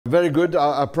Very good.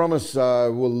 I promise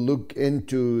we'll look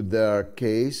into their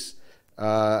case.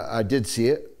 I did see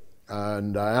it,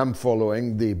 and I am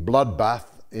following the bloodbath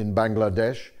in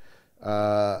Bangladesh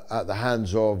at the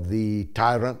hands of the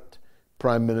tyrant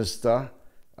Prime Minister,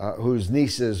 whose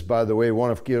niece is, by the way,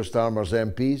 one of Keir Starmer's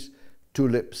MPs,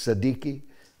 Tulip Siddiqui.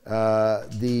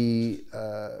 The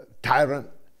tyrant,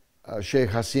 Sheikha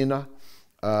Hasina,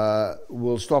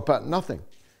 will stop at nothing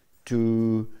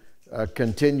to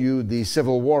continue the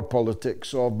civil war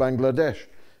politics of Bangladesh.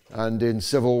 And in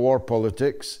civil war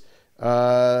politics,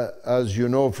 as you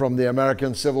know from the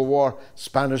American Civil War,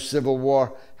 Spanish Civil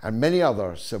War, and many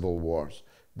other civil wars,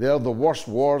 they're the worst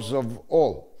wars of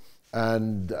all.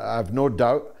 And I've no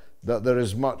doubt that there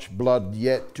is much blood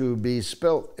yet to be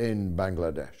spilt in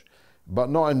Bangladesh. But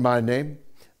not in my name.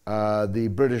 The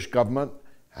British government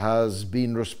has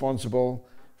been responsible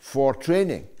for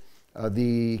training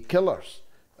the killers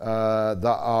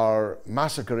that are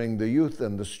massacring the youth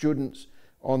and the students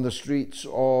on the streets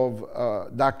of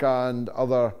Dhaka and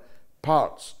other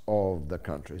parts of the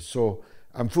country. So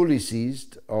I'm fully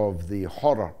seized of the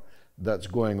horror that's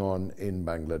going on in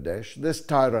Bangladesh. This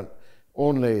tyrant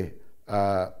only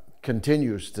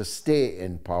continues to stay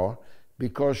in power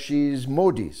because she's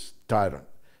Modi's tyrant.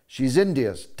 She's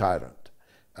India's tyrant.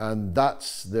 And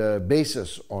that's the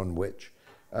basis on which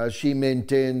she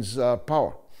maintains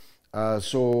power.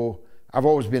 So I've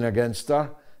always been against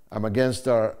her. I'm against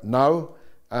her now,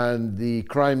 and the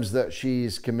crimes that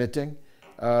she's committing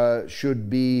should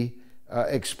be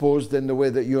exposed in the way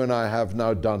that you and I have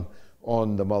now done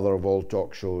on the Mother of All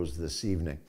talk shows this evening.